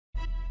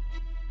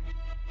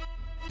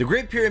The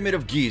Great Pyramid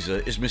of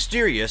Giza is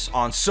mysterious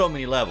on so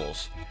many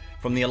levels,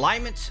 from the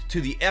alignments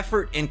to the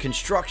effort in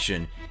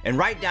construction and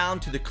right down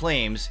to the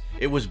claims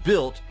it was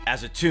built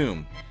as a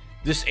tomb.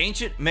 This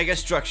ancient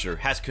megastructure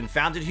has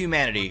confounded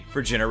humanity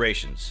for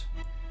generations.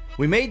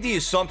 We made the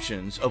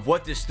assumptions of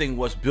what this thing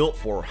was built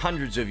for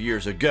hundreds of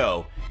years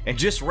ago and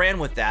just ran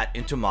with that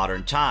into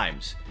modern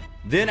times.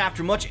 Then,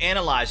 after much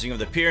analyzing of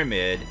the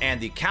pyramid and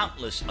the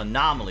countless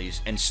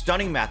anomalies and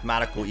stunning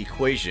mathematical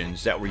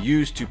equations that were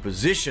used to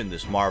position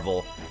this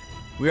marvel,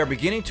 we are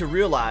beginning to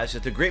realize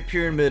that the Great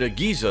Pyramid of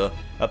Giza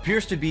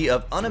appears to be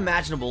of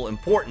unimaginable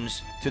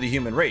importance to the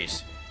human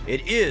race.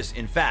 It is,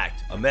 in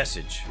fact, a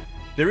message.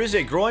 There is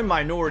a growing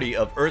minority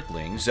of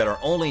Earthlings that are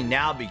only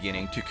now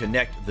beginning to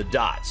connect the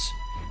dots.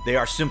 They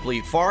are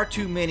simply far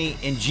too many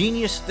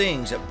ingenious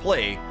things at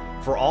play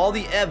for all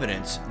the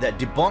evidence that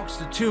debunks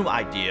the tomb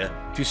idea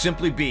to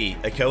simply be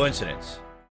a coincidence.